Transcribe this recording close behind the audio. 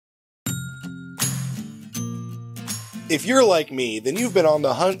If you're like me, then you've been on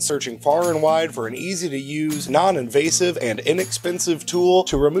the hunt searching far and wide for an easy-to-use, non-invasive, and inexpensive tool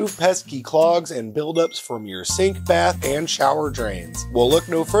to remove pesky clogs and buildups from your sink, bath, and shower drains. Well, look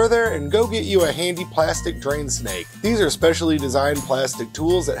no further and go get you a handy plastic drain snake. These are specially designed plastic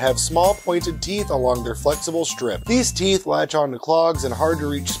tools that have small pointed teeth along their flexible strip. These teeth latch onto clogs in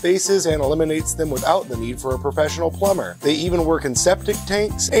hard-to-reach spaces and eliminates them without the need for a professional plumber. They even work in septic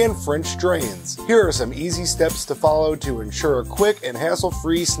tanks and French drains. Here are some easy steps to follow to ensure a quick and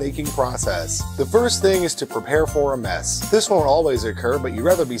hassle-free snaking process. The first thing is to prepare for a mess. This won't always occur, but you'd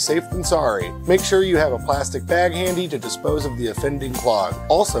rather be safe than sorry. Make sure you have a plastic bag handy to dispose of the offending clog.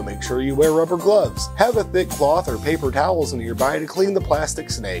 Also make sure you wear rubber gloves. Have a thick cloth or paper towels nearby to clean the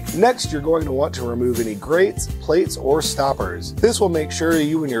plastic snake. Next, you're going to want to remove any grates, plates, or stoppers. This will make sure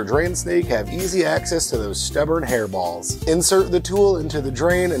you and your drain snake have easy access to those stubborn hairballs. Insert the tool into the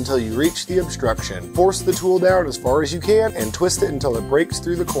drain until you reach the obstruction. Force the tool down as far as you can and twist it until it breaks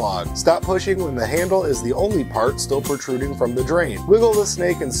through the clog. Stop pushing when the handle is the only part still protruding from the drain. Wiggle the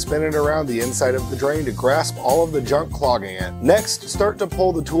snake and spin it around the inside of the drain to grasp all of the junk clogging it. Next, start to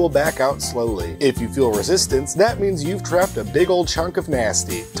pull the tool back out slowly. If you feel resistance, that means you've trapped a big old chunk of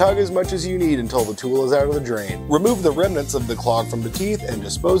nasty. Tug as much as you need until the tool is out of the drain. Remove the remnants of the clog from the teeth and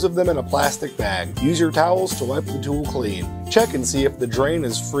dispose of them in a plastic bag. Use your towels to wipe the tool clean. Check and see if the drain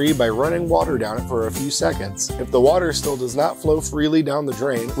is free by running water down it for a few seconds. If the water still does not flow freely down the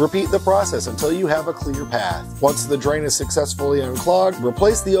drain, repeat the process until you have a clear path. Once the drain is successfully unclogged,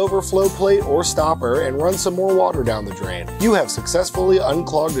 replace the overflow plate or stopper and run some more water down the drain. You have successfully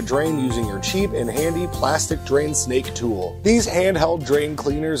unclogged a drain using your cheap and handy plastic drain snake tool. These handheld drain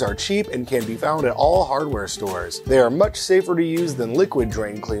cleaners are cheap and can be found at all hardware stores. They are much safer to use than liquid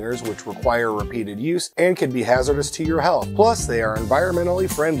drain cleaners, which require repeated use and can be hazardous to your health. Plus, they are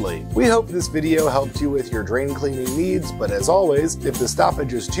environmentally friendly. We hope this video helped you with your drain cleaning needs, but as always, if the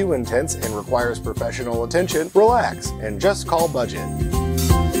stoppage is too intense and requires professional attention, relax and just call budget.